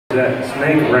That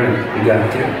snake ring you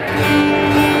got too.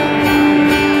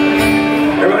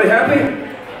 Everybody happy?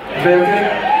 Everybody okay?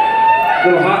 A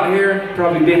little hot here.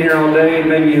 Probably been here all day.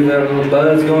 Maybe you got a little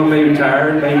buzz going. Maybe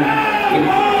tired. Maybe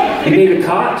you need a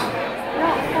cot.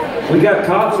 We got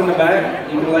cots in the back.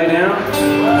 You can lay down.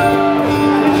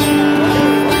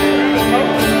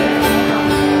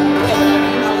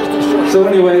 So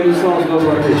anyway, this song goes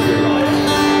like this.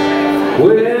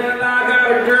 Well, I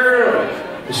got a girl.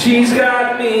 She's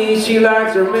got me, she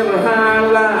likes her Miller High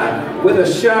Life with a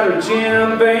shot of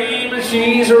champagne, and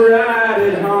she's right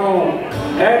at home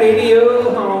at any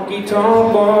old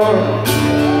honky-tonk bar.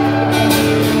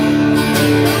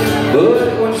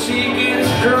 But when she gets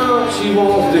drunk, she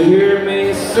wants to hear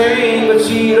me sing, but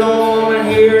she don't want to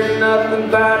hear nothing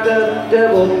by the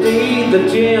double D. The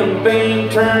champagne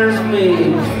turns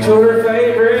me to her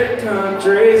favorite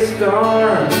country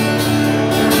star.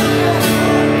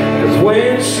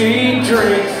 When she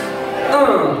drinks,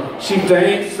 she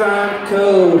thinks I'm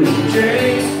Cody,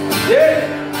 Jinks,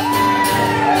 yeah.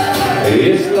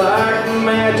 It's like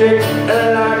magic,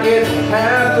 like it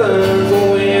happens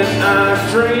when I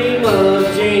dream of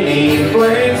Jeannie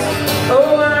Blanks.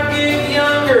 Oh, I get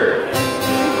younger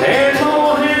and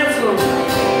more handsome,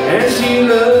 and she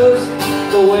loves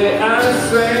the way I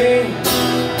sing.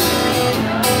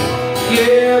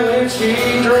 Yeah, when she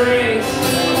drinks,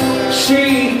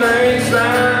 she thinks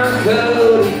I'm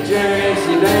Cody Jinks,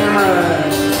 you damn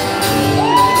right.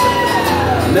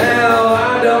 Now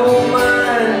I don't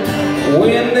mind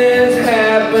when this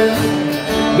happens.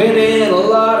 Been in a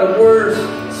lot of worse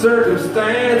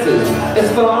circumstances. As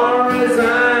far as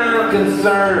I'm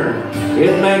concerned,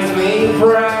 it makes me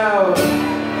proud.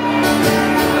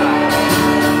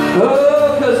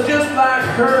 Oh, 'cause just like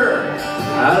her,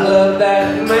 I love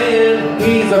that man.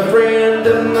 He's a friend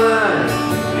of mine,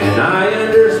 and I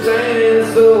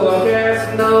understand, so I'll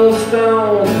cast no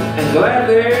stone and glad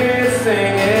they're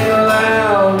singing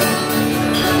loud.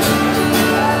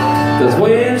 'Cause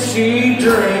when she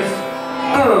drinks,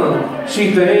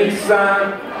 she thinks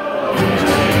I'm,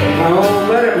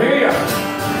 let him hear ya.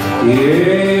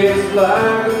 Yeah, it's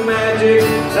like magic,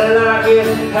 like it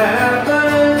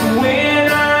happens when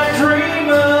I dream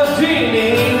of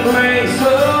Jeannie Blanks.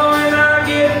 So when I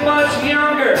get much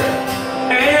younger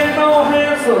and more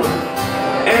handsome,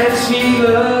 and she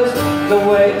loves the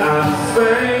way I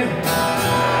sing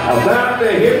about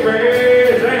the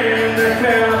hippies and the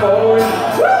cowboys.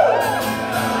 Woo!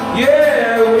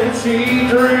 Yeah, when she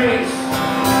drinks,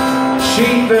 she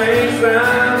thinks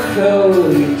I'm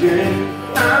Cody Jinks.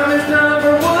 I'm his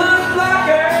 #1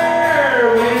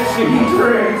 blocker when she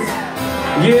drinks.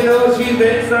 You know she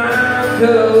thinks I'm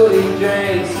Cody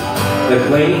Jinks, the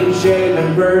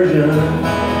clean-shaven version.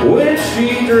 When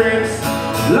she drinks,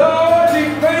 Lord, she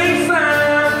thinks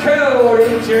I'm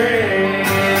Cody Jinks.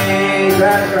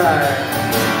 That's right.